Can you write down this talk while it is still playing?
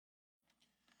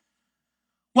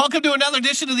Welcome to another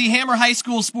edition of the Hammer High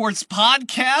School Sports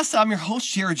Podcast. I'm your host,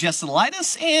 Jared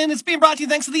Jesselaitis, and it's being brought to you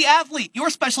thanks to The Athlete, your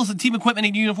specialist in team equipment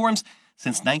and uniforms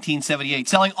since 1978.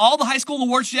 Selling all the high school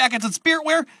awards jackets and spirit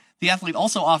wear, The Athlete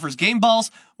also offers game balls,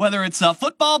 whether it's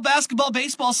football, basketball,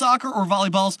 baseball, soccer, or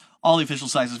volleyballs, all the official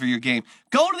sizes for your game.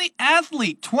 Go to The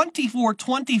Athlete,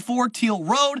 2424 Teal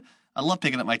Road. I love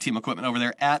picking up my team equipment over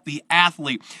there at The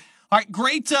Athlete. All right,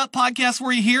 great podcast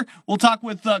for you here. We'll talk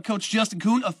with Coach Justin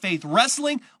Kuhn of Faith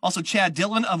Wrestling. Also, Chad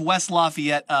Dillon of West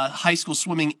Lafayette High School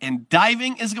Swimming and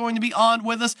Diving is going to be on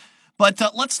with us. But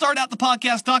let's start out the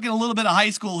podcast talking a little bit of high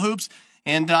school hoops.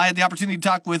 And I had the opportunity to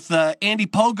talk with Andy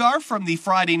Pogar from the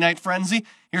Friday Night Frenzy.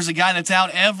 Here's a guy that's out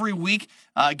every week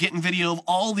getting video of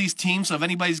all these teams. So if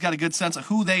anybody's got a good sense of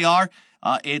who they are,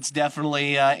 it's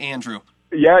definitely Andrew.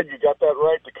 Yeah, you got that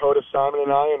right. Dakota, Simon,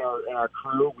 and I and our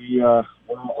crew, we're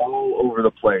all over the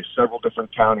place. Several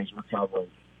different counties we're covering.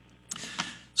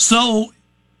 So,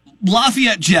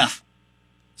 Lafayette Jeff,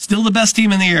 still the best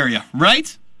team in the area,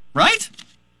 right? Right?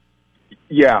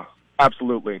 Yeah,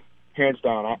 absolutely. Hands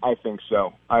down, I think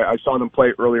so. I saw them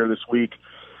play earlier this week,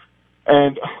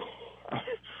 and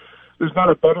there's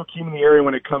not a better team in the area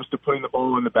when it comes to putting the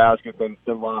ball in the basket than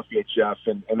Lafayette Jeff,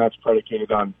 and that's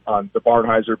predicated on the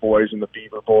Barnheiser boys and the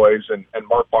Beaver boys, and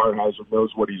Mark Barnheiser knows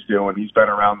what he's doing. He's been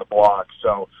around the block.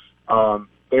 So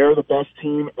they're the best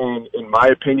team, and in my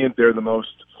opinion, they're the most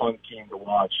fun team to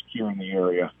watch here in the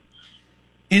area.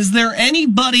 Is there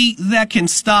anybody that can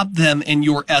stop them in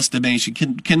your estimation?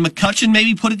 Can McCutcheon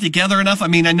maybe put it together enough? I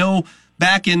mean, I know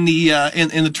back in the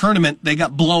in the tournament they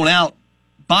got blown out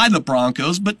by the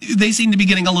Broncos, but they seem to be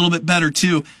getting a little bit better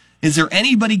too. Is there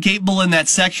anybody capable in that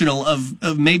sectional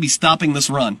of maybe stopping this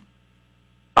run?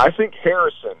 I think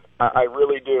Harrison. I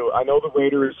really do. I know the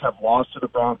Raiders have lost to the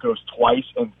Broncos twice,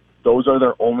 and those are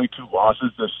their only two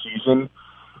losses this season.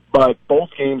 But both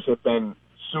games have been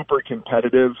super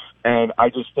competitive, and I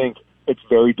just think it's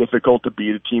very difficult to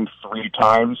beat a team three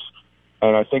times.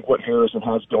 And I think what Harrison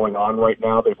has going on right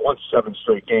now, they've won 7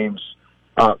 straight games.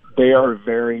 They are a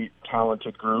very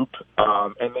talented group,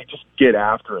 and they just get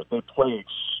after it. They play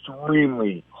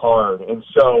extremely hard. And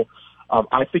so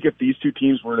I think if these two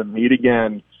teams were to meet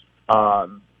again, I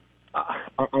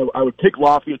would pick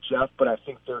Lafayette Jeff, but I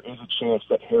think there is a chance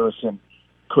that Harrison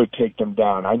could take them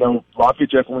down. I know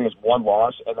Lafayette Jeff only has one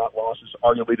loss, and that loss is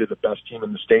arguably to the best team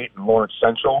in the state, in Lawrence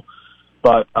Central.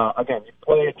 But, again, you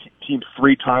play a team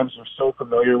 3 times. You're so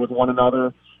familiar with one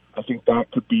another. I think that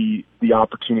could be the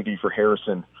opportunity for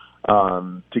Harrison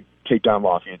to take down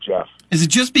Lafayette Jeff. Is it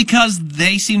just because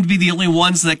they seem to be the only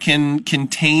ones that can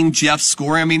contain Jeff's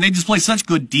score? I mean, they just play such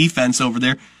good defense over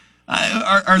there.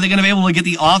 Are they going to be able to get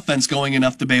the offense going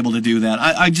enough to be able to do that?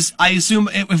 I assume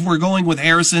if we're going with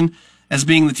Harrison as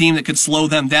being the team that could slow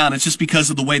them down, it's just because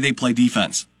of the way they play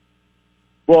defense.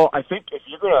 Well, I think if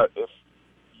you're going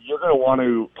to want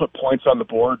to put points on the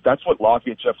board, that's what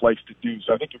Lafayette Jeff likes to do.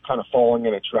 So I think you're kind of falling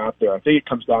in a trap there. I think it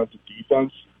comes down to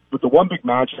defense. But the one big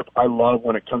matchup I love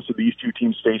when it comes to these two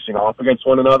teams facing off against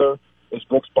one another is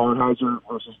Brooks Barnheiser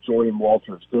versus Jordan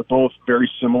Walters. They're both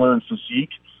very similar in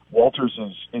physique. Walters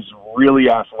is really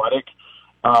athletic.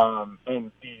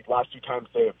 And the last 2 times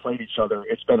they have played each other,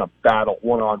 it's been a battle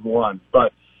one-on-one.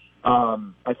 But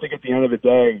I think at the end of the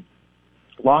day,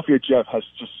 Lafayette Jeff has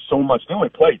just so much. They only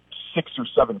play 6 or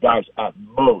 7 guys at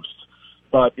most.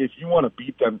 But if you want to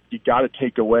beat them, you got to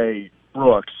take away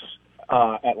Brooks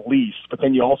at least. But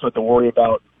then you also have to worry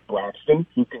about Braxton,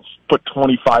 who can put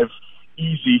 25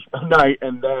 easy a night,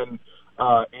 and then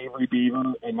Avery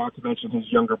Beaver, and not to mention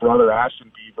his younger brother,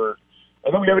 Ashton Beaver.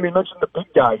 And then we haven't even mentioned the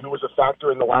big guy who was a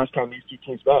factor in the last time these two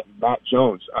teams met, Matt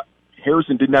Jones.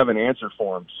 Harrison didn't have an answer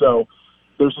for him. So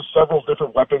there's just several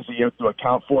different weapons that you have to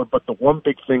account for. But the one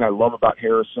big thing I love about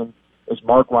Harrison is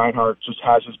Mark Reinhardt just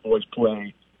has his boys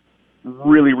play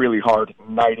really, really hard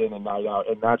night in and night out,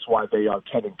 and that's why they are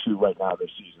 10-2 right now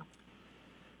this season.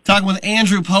 Talking with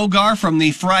Andrew Pogar from the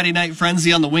Friday Night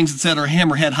Frenzy on the Wings Etc.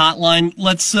 Hammerhead Hotline.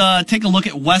 Let's take a look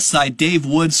at Westside. Dave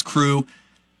Wood's crew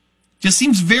just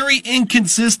seems very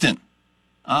inconsistent.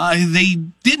 They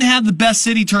didn't have the best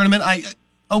city tournament.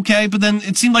 Okay, but then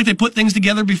it seemed like they put things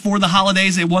together before the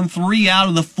holidays. They won 3 out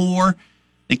of the 4.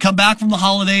 They come back from the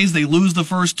holidays. They lose the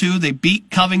first 2. They beat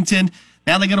Covington.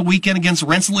 Now they got a weekend against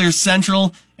Rensselaer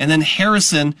Central and then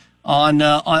Harrison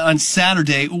on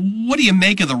Saturday. What do you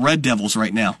make of the Red Devils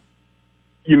right now?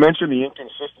 You mentioned the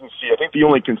inconsistency. I think the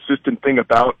only consistent thing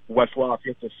about West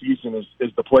Lafayette this season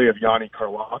is the play of Yanni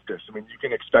Karloftis. I mean, you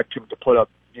can expect him to put up,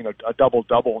 a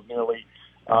double-double nearly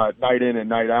night in and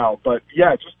night out. But,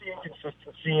 yeah, just the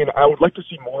inconsistency. And I would like to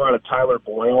see more out of Tyler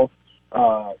Boyle.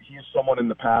 He is someone in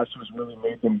the past who's really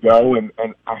made them go, and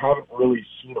I haven't really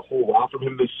seen a whole lot from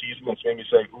him this season that's made me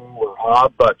say ooh or ah,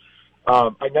 but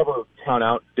I never count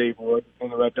out Dave Wood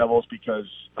and the Red Devils because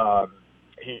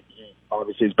he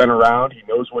obviously has been around. He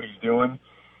knows what he's doing.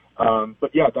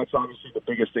 But, yeah, that's obviously the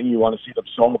biggest thing you want to see them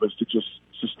solve is to just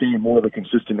sustain more of a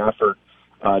consistent effort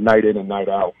night in and night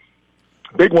out.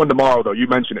 Big one tomorrow, though. You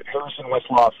mentioned it. Harrison, West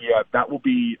Lafayette. That will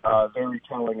be very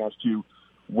telling as to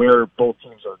where both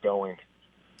teams are going.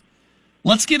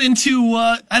 Let's get into,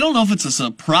 I don't know if it's a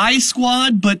surprise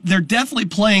squad, but they're definitely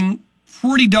playing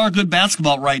pretty darn good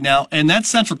basketball right now, and that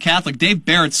Central Catholic, Dave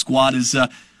Barrett's squad, is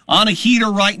on a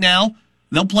heater right now.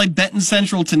 They'll play Benton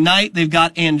Central tonight. They've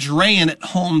got Andrean at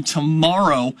home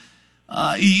tomorrow.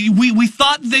 We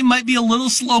thought they might be a little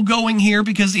slow going here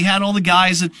because he had all the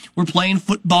guys that were playing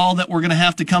football that were going to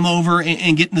have to come over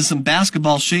and get into some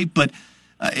basketball shape, but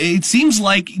it seems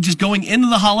like just going into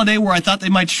the holiday where I thought they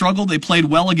might struggle, they played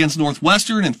well against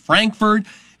Northwestern and Frankfort,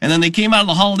 and then they came out of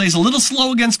the holidays a little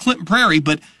slow against Clinton Prairie,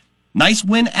 but nice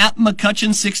win at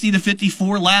McCutcheon,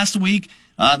 60-54 last week.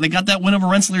 They got that win over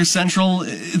Rensselaer Central.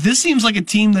 This seems like a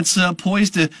team that's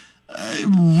poised to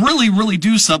really, really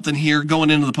do something here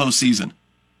going into the postseason.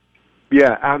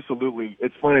 Yeah, absolutely.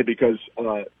 It's funny because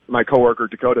my coworker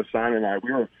Dakota Stein and I,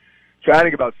 we were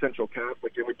chatting about Central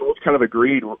Catholic, and we both kind of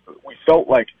agreed. We felt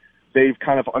like they've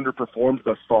kind of underperformed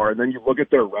thus far, and then you look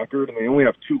at their record, and they only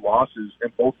have 2 losses,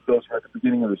 and both of those were at the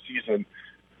beginning of the season,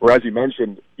 where, as you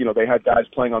mentioned, they had guys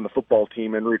playing on the football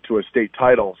team en route to a state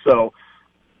title. So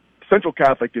Central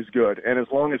Catholic is good, and as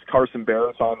long as Carson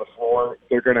Barrett's on the floor,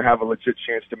 they're going to have a legit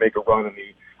chance to make a run in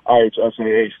the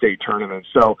IHSAA state tournament.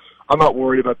 So I'm not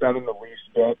worried about that in the least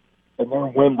bit. And their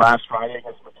win last Friday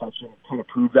against McCutcheon kind of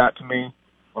proved that to me.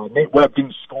 Nate Webb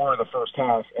didn't score in the first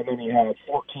half, and then he had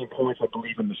 14 points, I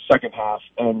believe, in the second half,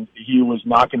 and he was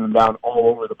knocking them down all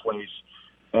over the place.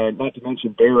 And not to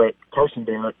mention Carson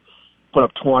Barrett, put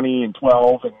up 20 and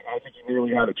 12, and I think he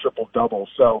nearly had a triple-double.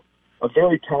 So a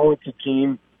very talented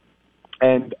team,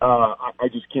 and I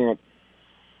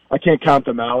can't count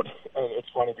them out. And it's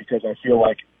funny because I feel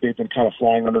like they've been kind of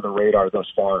flying under the radar thus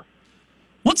far.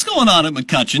 What's going on at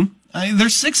McCutcheon? They're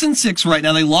 6-6 right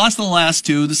now. They lost the last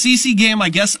 2. The CC game, I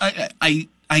guess I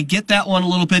get that one a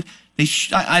little bit.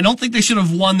 I don't think they should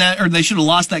have won that, or they should have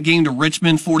lost that game to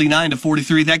Richmond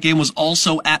 49-43. That game was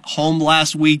also at home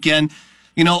last weekend.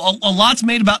 A lot's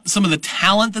made about some of the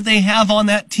talent that they have on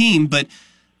that team, but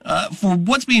for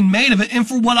what's being made of it, and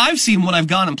for what I've seen when I've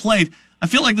gone and played, I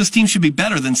feel like this team should be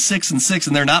better than 6-6,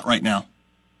 and they're not right now.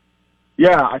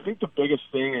 Yeah, I think the biggest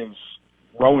thing is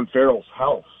Rowan Farrell's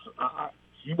health.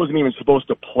 He wasn't even supposed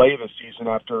to play this season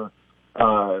after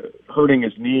hurting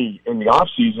his knee in the off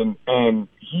season, and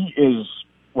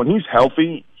when he's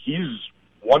healthy, he's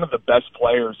one of the best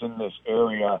players in this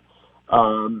area,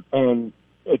 and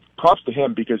it props to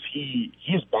him because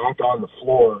he's back on the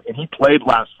floor, and he played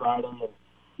last Friday,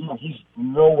 and he's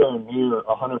nowhere near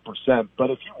 100%.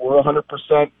 But if he were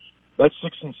 100%, that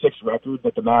 6-6 record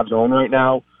that the Mavs own right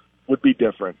now would be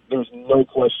different. There's no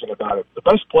question about it. The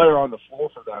best player on the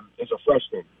floor for them is a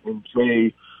freshman, in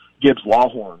Trey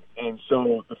Gibbs-Lawhorn. And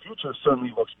so the future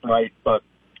certainly looks bright, but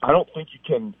I don't think you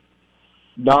can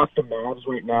knock the Mavs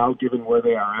right now, given where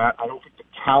they are at. I don't think the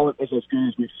talent is as good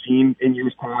as we've seen in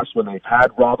years past when they've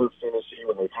had Robert Finney,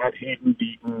 when they've had Hayden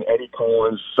Beaton, Eddie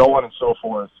Collins, so on and so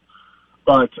forth.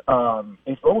 But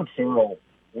if Owen Farrell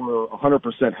were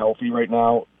 100% healthy right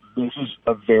now, this is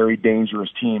a very dangerous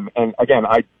team. And, again,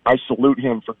 I salute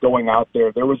him for going out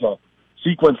there. There was a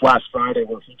sequence last Friday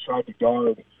where he tried to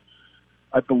guard,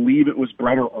 I believe it was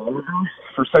Brenner Oliver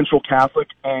for Central Catholic,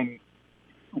 and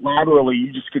laterally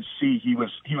you just could see he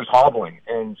was hobbling.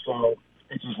 And so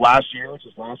it's his last year. It's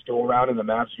his last go-around in the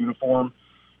Mavs uniform.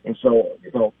 And so,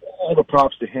 all the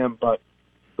props to him. But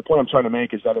the point I'm trying to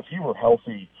make is that if he were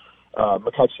healthy,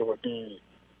 McCutcheon would be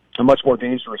a much more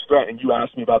dangerous threat. And you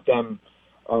asked me about them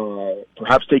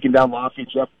perhaps taking down Lafayette.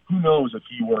 Jeff, who knows if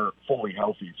he were fully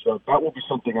healthy. So that will be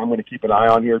something I'm going to keep an eye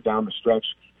on here down the stretch,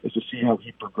 is to see how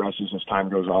he progresses as time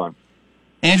goes on.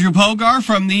 Andrew Pogar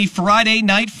from the Friday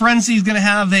Night Frenzy is going to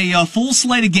have a full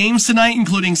slate of games tonight,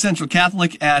 including Central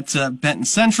Catholic at Benton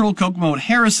Central, Kokomo at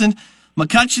Harrison,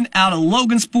 McCutcheon out of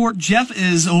Logansport. Jeff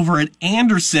is over at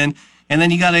Anderson. And then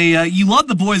you got you love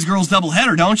the boys-girls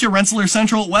doubleheader, don't you? Rensselaer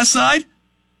Central at Westside?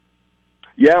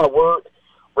 Yeah, we're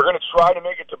going to try to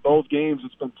make it to both games.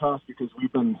 It's been tough because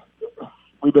we've been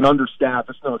understaffed.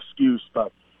 That's no excuse,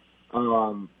 but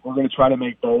we're going to try to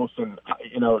make both. And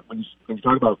when you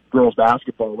talk about girls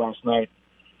basketball last night,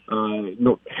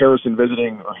 Harrison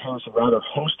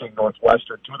hosting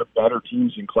Northwestern, two of the better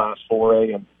teams in Class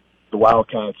 4A, and the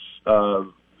Wildcats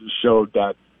showed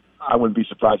that I wouldn't be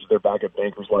surprised if they're back at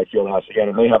Bankers Life Fieldhouse again.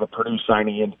 And they have a Purdue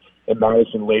signee in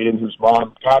Madison Layden, whose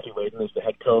mom, Kathy Layden, is the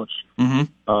head coach.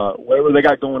 Whatever they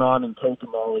got going on in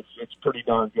Kokomo, it's pretty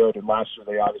darn good. And last year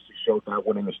they obviously showed that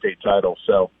winning the state title.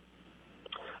 So,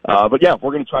 but yeah,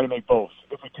 we're going to try to make both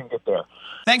if we can get there.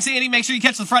 Thanks, Andy. Make sure you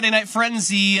catch the Friday Night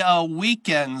Frenzy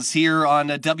weekends here on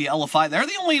WLFI. They're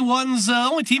the only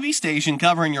only TV station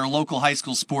covering your local high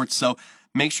school sports, so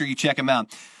make sure you check them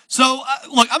out. So,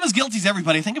 look, I'm as guilty as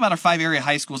everybody. Think about our 5 area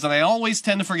high schools, and I always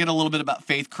tend to forget a little bit about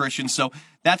Faith Christian, so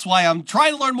that's why I'm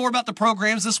trying to learn more about the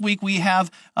programs. This week we have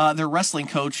their wrestling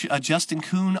coach, Justin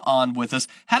Kuhn, on with us.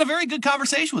 Had a very good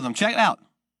conversation with him. Check it out.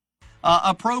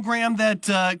 A program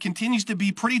that continues to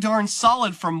be pretty darn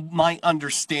solid from my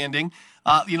understanding.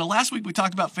 Last week we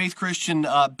talked about Faith Christian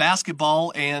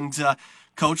basketball and,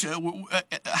 Coach,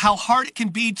 how hard it can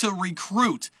be to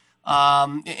recruit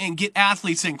and get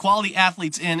athletes in, quality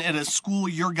athletes in at a school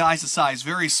your guys' size,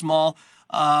 very small.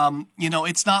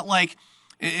 It's not like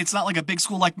a big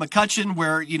school like McCutcheon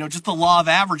where, just the law of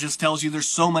averages tells you there's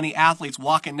so many athletes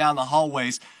walking down the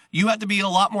hallways. You have to be a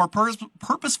lot more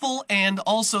purposeful, and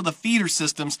also the feeder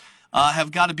systems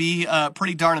have got to be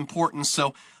pretty darn important.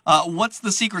 So what's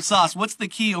the secret sauce? What's the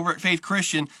key over at Faith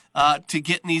Christian to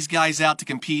getting these guys out to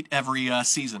compete every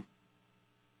season?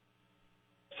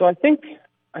 So I think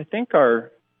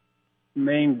our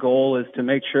main goal is to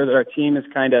make sure that our team is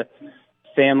kind of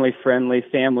family-friendly,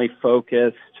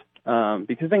 family-focused,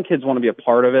 because then kids want to be a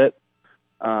part of it.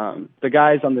 The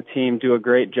guys on the team do a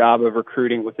great job of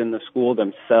recruiting within the school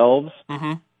themselves.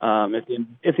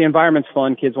 If the environment's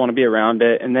fun, kids want to be around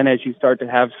it. And then as you start to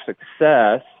have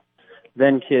success,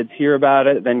 then kids hear about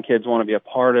it, then kids want to be a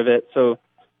part of it. So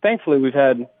thankfully we've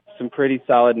had some pretty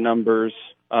solid numbers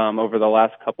over the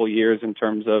last couple years in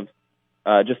terms of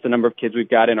just the number of kids we've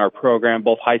got in our program,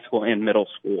 both high school and middle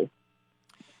school.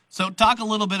 So talk a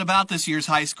little bit about this year's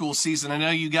high school season. I know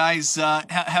you guys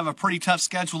have a pretty tough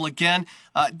schedule again.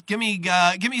 Give me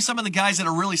some of the guys that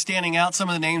are really standing out, some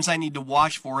of the names I need to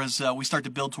watch for as we start to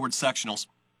build towards sectionals.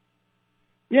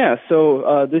 Yeah,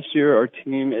 so this year our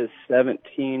team is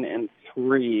 17-3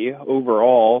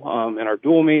 overall in our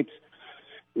dual meets.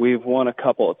 We've won a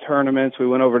couple of tournaments. We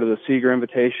went over to the Seeger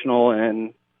Invitational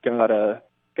and got a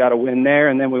win there,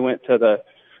 and then we went to the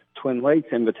Twin Lakes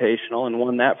Invitational and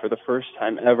won that for the first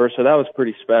time ever. So that was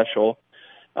pretty special.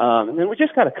 And then we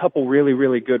just got a couple really,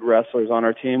 really good wrestlers on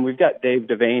our team. We've got Dave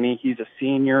Devaney. He's a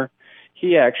senior.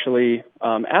 He actually,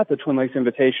 at the Twin Lakes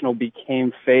Invitational,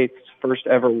 became Faith's first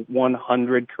ever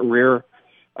 100 career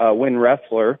win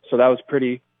wrestler. So that was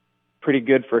pretty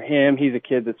good for him. He's a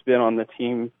kid that's been on the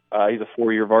team. He's a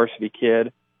 4-year varsity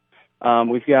kid.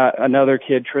 We've got another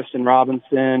kid, Tristan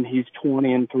Robinson. He's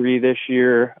 20-3 this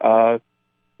year.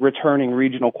 Returning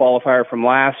regional qualifier from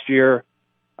last year.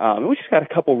 We just got a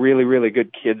couple really, really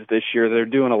good kids this year. They're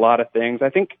doing a lot of things.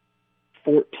 I think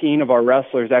 14 of our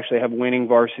wrestlers actually have winning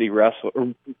varsity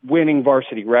records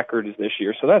this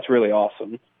year. So that's really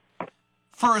awesome.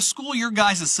 For a school your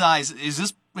guys' size, is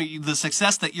this the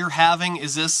success that you're having?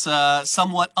 Is this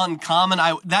somewhat uncommon?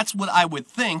 That's what I would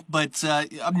think, but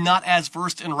I'm not as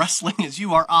versed in wrestling as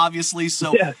you are, obviously.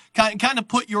 So yeah. kind of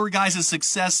put your guys'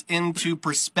 success into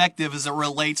perspective as it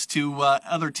relates to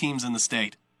other teams in the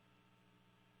state.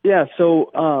 Yeah,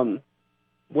 so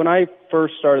when I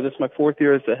first started, this is my 4th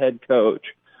year as the head coach.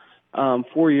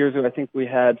 4 years ago, I think we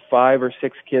had 5 or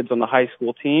 6 kids on the high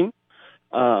school team.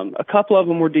 A couple of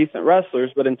them were decent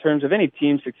wrestlers, but in terms of any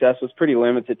team success was pretty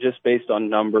limited just based on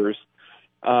numbers.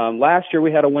 Last year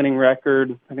we had a winning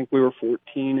record. I think we were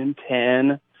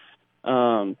 14-10.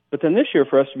 But then this year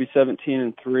for us to be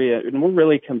 17-3, and we're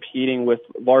really competing with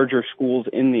larger schools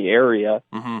in the area.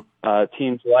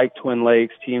 Teams like Twin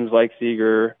Lakes, teams like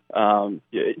Seeger,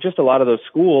 just a lot of those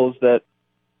schools that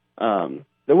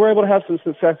we're able to have some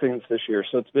success against this year.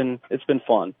 So it's been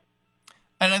fun.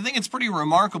 And I think it's pretty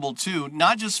remarkable, too,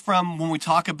 not just from when we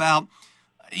talk about,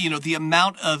 the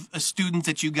amount of students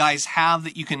that you guys have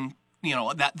that you can,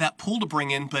 that pool to bring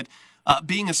in, but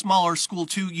being a smaller school,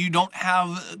 too, you don't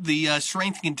have the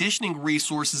strength and conditioning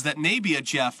resources that maybe a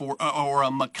Jeff or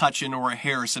a McCutcheon or a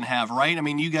Harrison have, right? I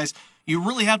mean, you guys, you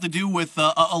really have to do with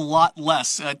a lot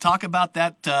less. Talk about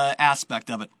that aspect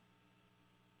of it.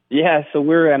 Yeah, so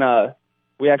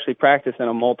we actually practice in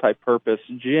a multi-purpose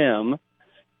gym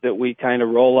that we kind of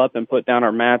roll up and put down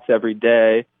our mats every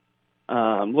day.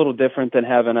 A little different than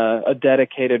having a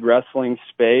dedicated wrestling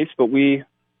space, but we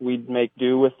make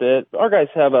do with it. Our guys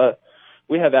have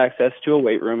access to a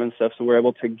weight room and stuff, so we're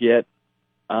able to get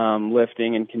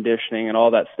lifting and conditioning and all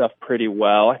that stuff pretty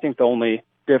well. I think the only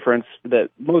difference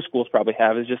that most schools probably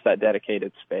have is just that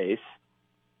dedicated space.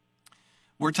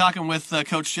 We're talking with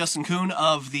Coach Justin Kuhn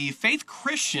of the Faith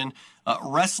Christian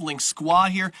wrestling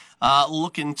squad here,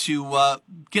 looking to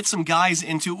get some guys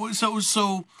into.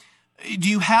 So do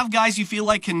you have guys you feel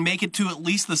like can make it to at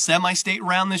least the semi-state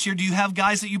round this year? Do you have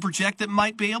guys that you project that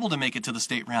might be able to make it to the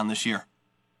state round this year?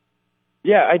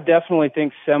 Yeah, I definitely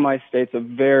think semi-state's a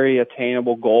very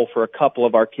attainable goal for a couple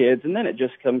of our kids, and then it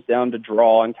just comes down to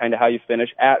draw and kind of how you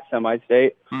finish at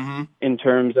semi-state in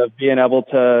terms of being able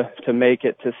to make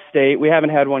it to state. We haven't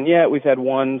had one yet. We've had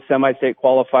one semi-state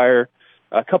qualifier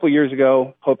a couple years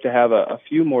ago. Hope to have a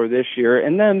few more this year.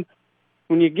 And then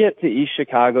when you get to East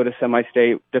Chicago to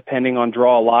semi-state, depending on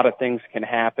draw, a lot of things can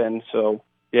happen. So,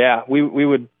 yeah,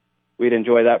 we'd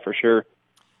enjoy that for sure.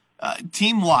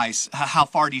 Team-wise, how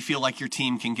far do you feel like your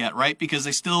team can get, right? Because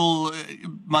they still,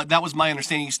 that was my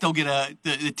understanding, you still get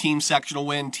the team sectional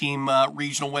win, team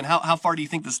regional win. How far do you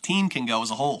think this team can go as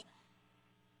a whole?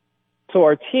 So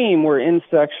our team, we're in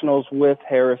sectionals with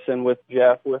Harrison, with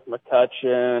Jeff, with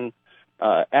McCutcheon,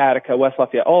 Attica, West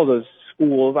Lafayette, all those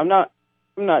schools. I'm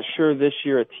not sure this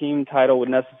year a team title would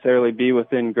necessarily be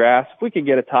within grasp. If we could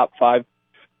get a top 5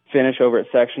 finish over at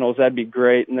sectionals, that'd be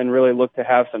great, and then really look to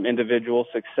have some individual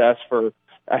success for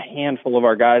a handful of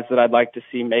our guys that I'd like to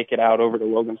see make it out over to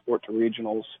Logansport to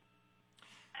regionals.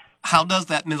 How does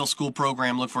that middle school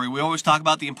program look for you? We always talk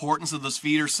about the importance of those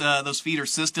feeder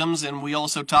systems, and we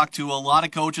also talk to a lot of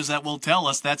coaches that will tell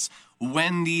us that's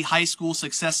when the high school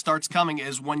success starts coming,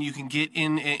 is when you can get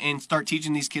in and start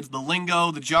teaching these kids the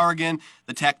lingo, the jargon,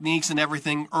 the techniques, and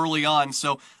everything early on.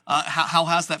 So how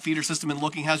has that feeder system been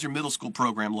looking? How's your middle school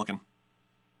program looking?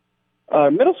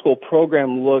 Middle school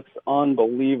program looks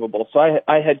unbelievable. So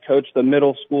I head coach the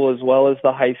middle school as well as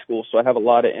the high school, so I have a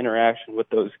lot of interaction with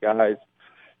those guys.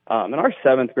 And our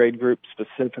 7th grade group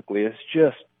specifically is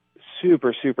just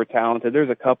super, super talented.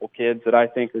 There's a couple kids that I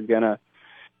think are going to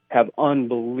have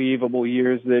unbelievable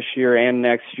years this year and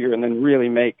next year, and then really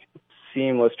make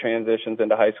seamless transitions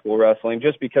into high school wrestling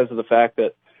just because of the fact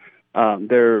that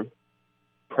they're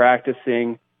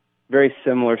practicing very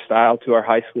similar style to our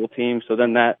high school team. So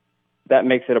then that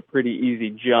makes it a pretty easy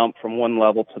jump from one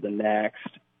level to the next.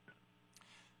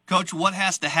 Coach, what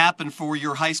has to happen for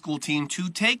your high school team to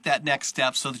take that next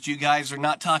step so that you guys are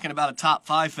not talking about a top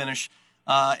 5 finish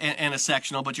and a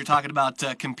sectional, but you're talking about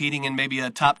competing in maybe a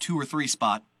top 2 or 3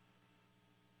 spot?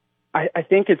 I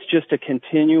think it's just a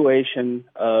continuation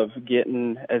of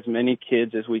getting as many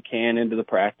kids as we can into the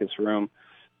practice room.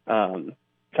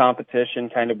 Competition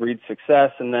kind of breeds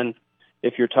success, and then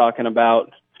if you're talking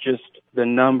about just the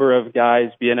number of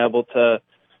guys being able to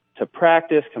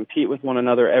practice, compete with one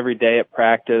another every day at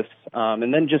practice,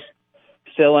 and then just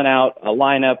filling out a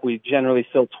lineup. We generally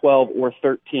fill 12 or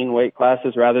 13 weight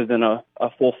classes rather than a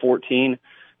full 14.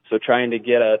 So trying to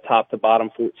get a top to bottom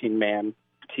 14-man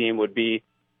team would be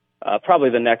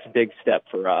probably the next big step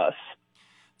for us.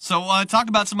 So talk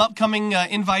about some upcoming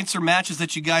invites or matches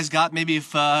that you guys got. Maybe if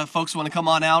folks want to come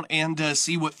on out and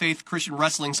see what Faith Christian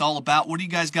Wrestling's all about. What do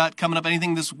you guys got coming up?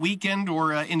 Anything this weekend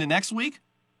or into next week?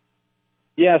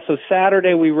 Yeah, so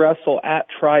Saturday we wrestle at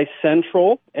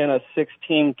Tri-Central in a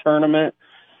 6-team tournament.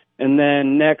 And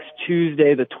then next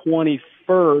Tuesday, the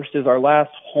 21st, is our last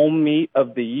home meet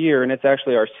of the year. And it's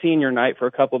actually our senior night for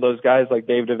a couple of those guys like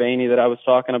Dave Devaney that I was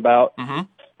talking about.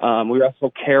 We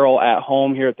wrestle Carroll at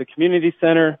home here at the community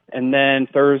center. And then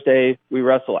Thursday, we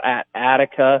wrestle at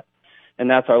Attica.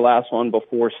 And that's our last one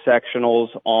before sectionals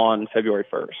on February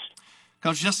 1st.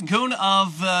 Coach Justin Kuhn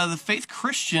of the Faith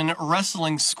Christian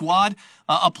Wrestling Squad.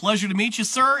 A pleasure to meet you,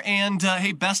 sir. And,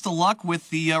 hey, best of luck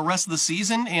with the rest of the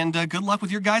season, and good luck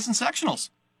with your guys in sectionals.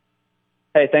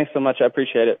 Hey, thanks so much. I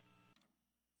appreciate it.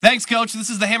 Thanks, Coach. This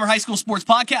is the Hammer High School Sports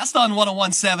Podcast on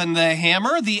 101.7 The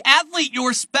Hammer. The Athlete,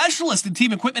 your specialist in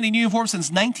team equipment and uniform since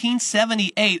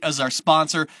 1978 as our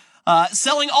sponsor.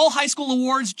 Selling all high school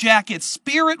awards, jackets,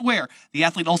 spirit wear. The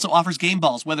Athlete also offers game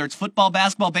balls, whether it's football,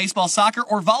 basketball, baseball, soccer,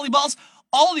 or volleyballs.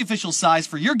 All the official size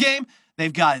for your game.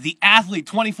 They've got the Athlete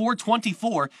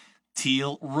 2424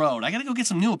 Teal Road. I got to go get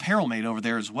some new apparel made over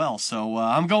there as well. So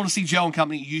I'm going to see Joe and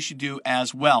company. You should do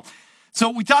as well. So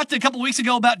we talked a couple of weeks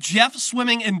ago about Jeff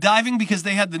Swimming and Diving because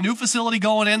they had the new facility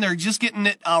going in. They're just getting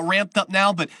it ramped up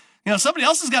now, but somebody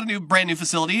else has got a brand new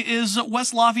facility is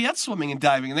West Lafayette Swimming and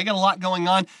Diving, and they got a lot going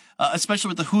on, especially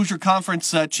with the Hoosier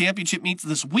Conference Championship meets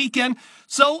this weekend.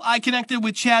 So I connected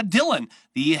with Chad Dillon,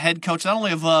 the head coach not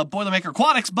only of Boilermaker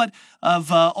Aquatics, but of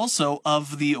also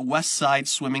of the West Side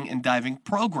Swimming and Diving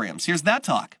programs. Here's that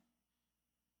talk.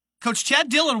 Coach Chad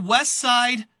Dillon, West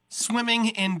Side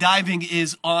Swimming and Diving,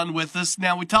 is on with us.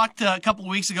 Now, we talked a couple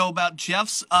of weeks ago about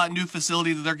Jeff's new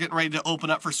facility that they're getting ready to open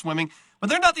up for swimming. But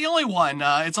they're not the only one.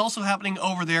 It's also happening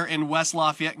over there in West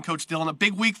Lafayette. And Coach Dillon, a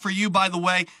big week for you, by the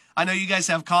way. I know you guys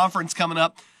have conference coming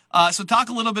up. So talk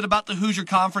a little bit about the Hoosier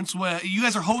Conference. You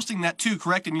guys are hosting that too,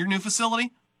 correct, in your new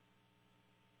facility?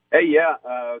 Hey, yeah.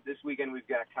 This weekend we've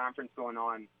got a conference going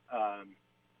on.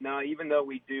 Now, even though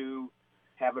we do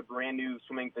have a brand new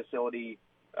swimming facility,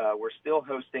 we're still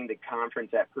hosting the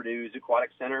conference at Purdue's Aquatic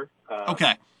Center.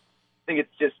 Okay. I think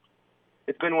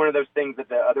it's been one of those things that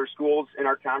the other schools in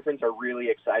our conference are really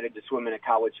excited to swim in a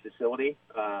college facility.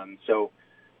 So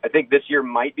I think this year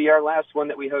might be our last one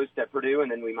that we host at Purdue, and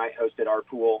then we might host at our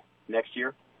pool next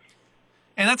year.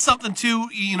 And that's something too,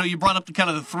 you brought up the kind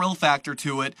of the thrill factor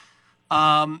to it.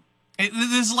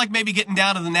 This is like maybe getting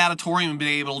down to the natatorium and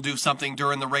being able to do something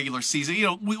during the regular season.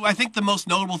 I think the most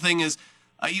notable thing is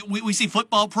we see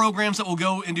football programs that will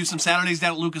go and do some Saturdays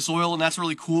down at Lucas Oil, and that's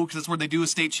really cool because that's where they do a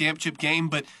state championship game.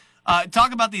 But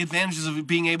talk about the advantages of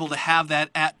being able to have that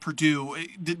at Purdue.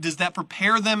 Does that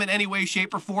prepare them in any way,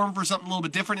 shape, or form for something a little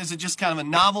bit different? Is it just kind of a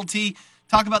novelty?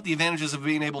 Talk about the advantages of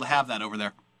being able to have that over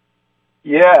there.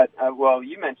 Yeah, well,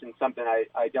 you mentioned something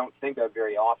I don't think of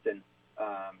very often.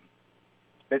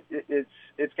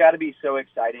 It's got to be so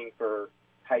exciting for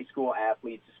high school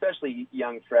athletes, especially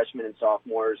young freshmen and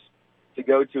sophomores, to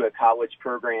go to a college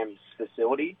program's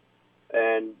facility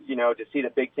and, to see the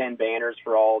Big Ten banners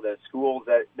for all the schools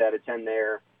that attend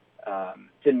there,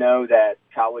 to know that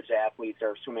college athletes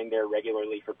are swimming there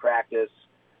regularly for practice.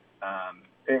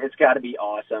 It's got to be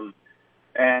awesome.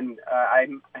 And I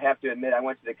have to admit, I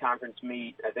went to the conference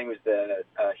meet. I think it was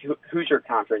the Hoosier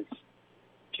Conference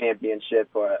Championship,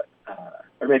 or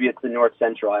maybe it's the North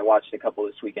Central. I watched a couple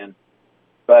this weekend.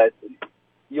 But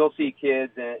you'll see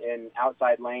kids in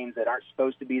outside lanes that aren't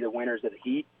supposed to be the winners of the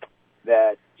heat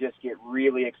that just get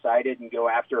really excited and go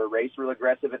after a race real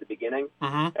aggressive at the beginning.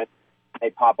 Mm-hmm. And they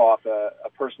pop off a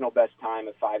personal best time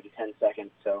of 5 to 10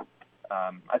 seconds. So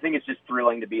I think it's just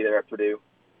thrilling to be there at Purdue.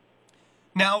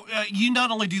 Now, you not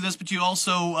only do this, but you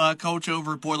also coach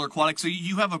over at Boiler Aquatics, so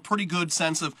you have a pretty good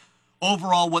sense of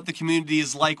overall what the community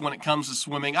is like when it comes to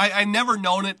swimming. I've never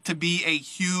known it to be a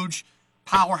huge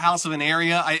powerhouse of an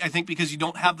area. I think because you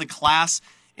don't have the class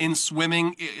in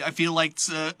swimming, I feel like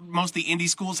most of the indie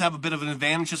schools have a bit of an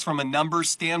advantage just from a numbers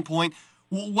standpoint.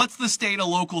 What's the state of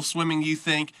local swimming, you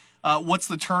think? What's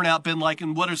the turnout been like,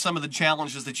 and what are some of the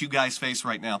challenges that you guys face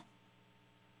right now?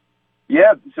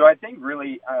 Yeah, so I think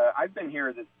really I've been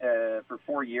here for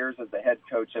 4 years as the head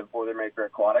coach of Boilermaker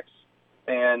Aquatics,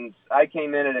 and I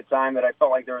came in at a time that I felt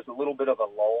like there was a little bit of a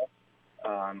lull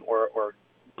or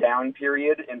down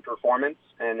period in performance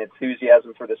and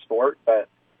enthusiasm for the sport, but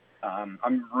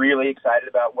I'm really excited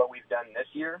about what we've done this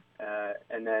year,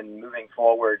 and then moving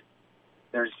forward,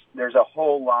 there's a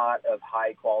whole lot of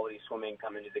high-quality swimming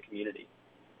coming to the community.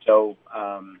 So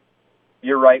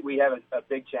you're right. We have a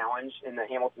big challenge in the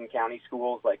Hamilton County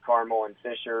schools like Carmel and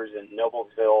Fishers and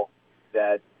Noblesville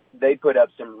that they put up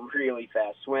some really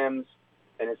fast swims,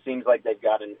 and it seems like they've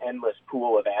got an endless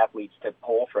pool of athletes to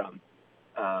pull from.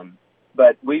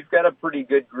 But we've got a pretty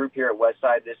good group here at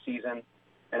Westside this season,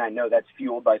 and I know that's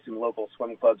fueled by some local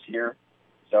swim clubs here.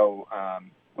 So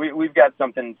we've got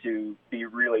something to be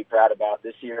really proud about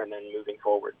this year and then moving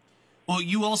forward. Well,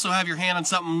 you also have your hand on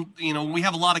something, we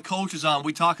have a lot of coaches on.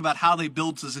 We talk about how they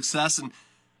build to success, and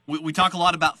we talk a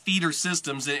lot about feeder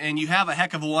systems, and you have a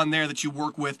heck of a one there that you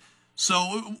work with.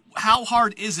 So how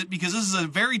hard is it? Because this is a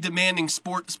very demanding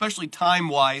sport, especially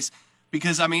time-wise,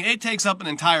 because, it takes up an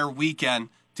entire weekend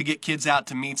to get kids out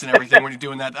to meets and everything when you're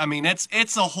doing that.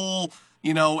 It's a whole,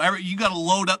 you got to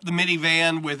load up the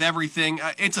minivan with everything.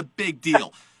 It's a big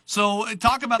deal. So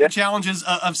talk about the challenges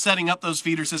of setting up those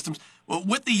feeder systems.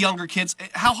 With the younger kids,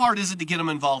 how hard is it to get them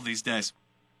involved these days?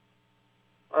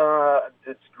 It's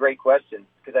a great question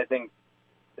because I think,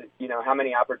 how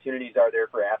many opportunities are there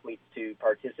for athletes to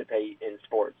participate in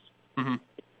sports? Mm-hmm.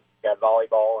 You got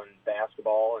volleyball and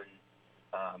basketball,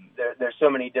 and there's so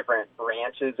many different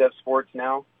branches of sports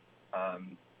now.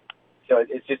 So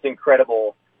it's just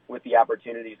incredible with the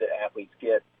opportunities that athletes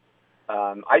get.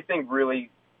 I think really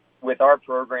with our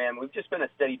program, we've just been a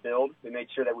steady build. We made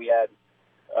sure that we had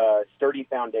a sturdy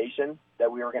foundation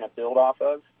that we were going to build off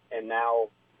of. And now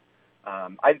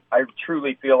I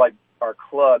truly feel like our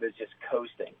club is just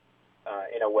coasting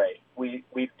in a way.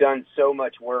 We've done so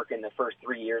much work in the first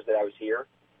 3 years that I was here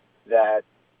that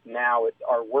now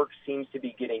our work seems to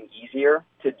be getting easier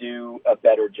to do a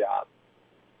better job.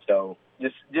 So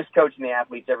just coaching the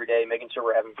athletes every day, making sure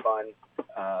we're having fun.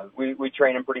 We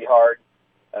train them pretty hard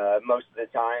most of the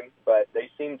time, but they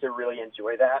seem to really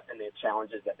enjoy that and the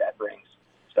challenges that brings.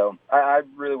 So I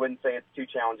really wouldn't say it's too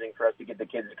challenging for us to get the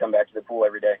kids to come back to the pool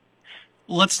every day.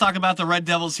 Let's talk about the Red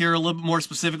Devils here a little bit more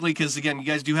specifically, because, again, you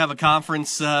guys do have a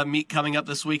conference meet coming up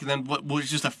this week, and then what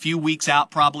was just a few weeks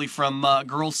out probably from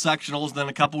girls sectionals. Then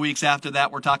a couple weeks after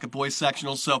that, we're talking boys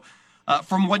sectionals. So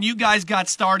from when you guys got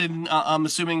started, I'm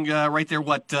assuming right there,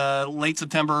 late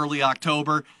September, early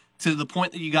October, to the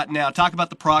point that you got now, talk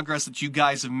about the progress that you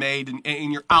guys have made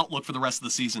and your outlook for the rest of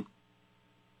the season.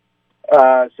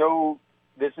 So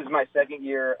this is my second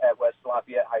year at West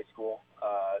Lafayette High School.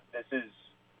 This is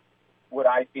what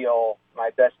I feel my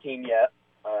best team yet.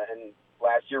 And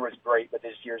last year was great, but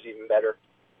this year's even better.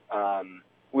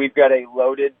 We've got a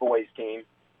loaded boys team,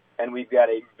 and we've got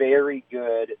a very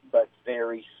good but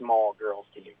very small girls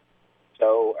team.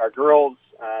 So our girls,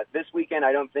 this weekend,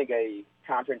 I don't think a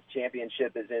conference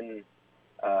championship is in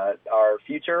our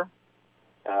future,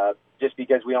 just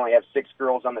because we only have 6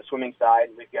 girls on the swimming side,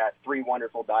 and we've got 3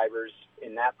 wonderful divers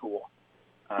in that pool.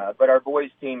 But our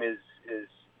boys team is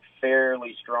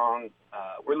fairly strong.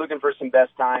 We're looking for some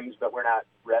best times, but we're not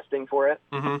resting for it.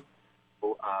 Mm-hmm.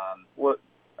 So,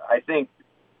 I think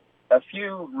a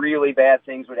few really bad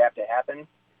things would have to happen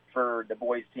for the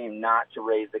boys team not to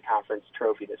raise the conference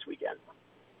trophy this weekend.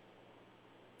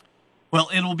 Well,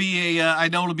 it'll be I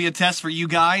know it'll be a test for you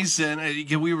guys, and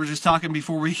we were just talking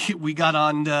before we got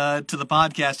on to the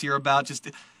podcast here about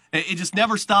it just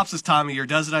never stops this time of year,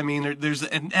 does it? I mean, there's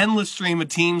an endless stream of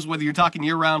teams, whether you're talking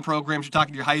year-round programs, you're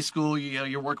talking your high school,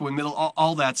 you're working with middle,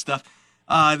 all that stuff.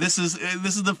 This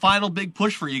is the final big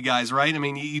push for you guys, right? I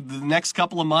mean, the next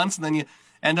couple of months, and then you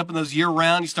end up in those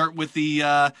year-round. You start with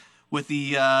the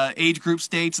age group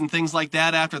states and things like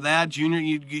that. After that, junior,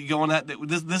 you go on that.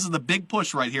 This is the big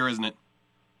push right here, isn't it?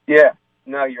 Yeah,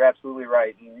 no, you're absolutely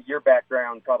right. And your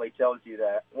background probably tells you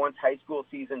that once high school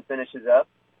season finishes up,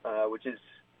 which is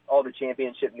all the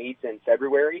championship meets in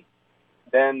February,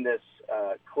 then this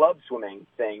club swimming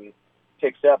thing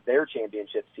picks up their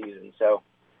championship season. So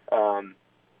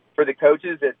for the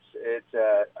coaches, it's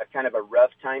a kind of a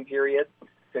rough time period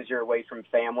because you're away from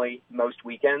family most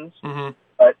weekends. Mm-hmm.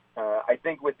 But I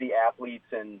think with the athletes,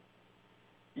 and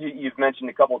you've mentioned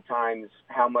a couple of times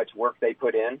how much work they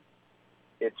put in,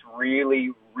 it's really,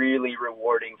 really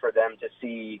rewarding for them to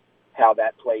see how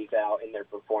that plays out in their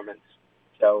performance.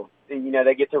 So,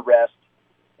 they get to rest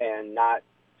and not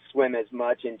swim as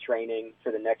much in training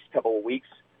for the next couple of weeks,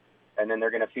 and then they're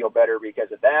going to feel better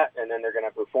because of that, and then they're going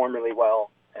to perform really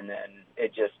well, and then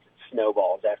it just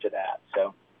snowballs after that.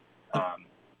 So,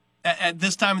 at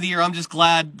this time of the year, I'm just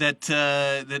glad that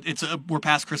we're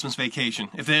past Christmas vacation.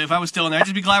 If I was still in there, I'd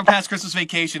just be glad we're past Christmas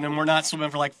vacation and we're not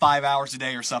swimming for like 5 hours a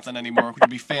day or something anymore. It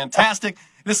would be fantastic.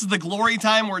 This is the glory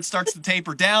time where it starts to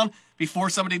taper down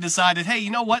before somebody decided, hey, you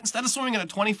know what? Instead of swimming in a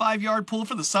 25-yard pool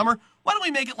for the summer, why don't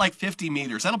we make it like 50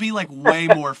 meters? That'll be like way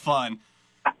more fun.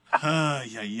 All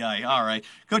right.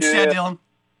 Coach Chad Dillon,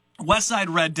 Westside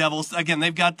Red Devils. Again,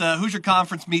 they've got the Hoosier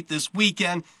Conference meet this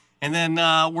weekend. And then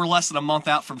we're less than a month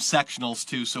out from sectionals,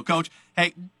 too. So, Coach,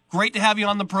 hey, great to have you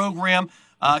on the program.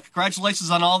 Congratulations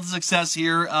on all the success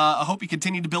here. I hope you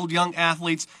continue to build young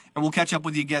athletes, and we'll catch up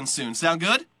with you again soon. Sound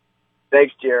good?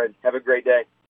 Thanks, Jared. Have a great day.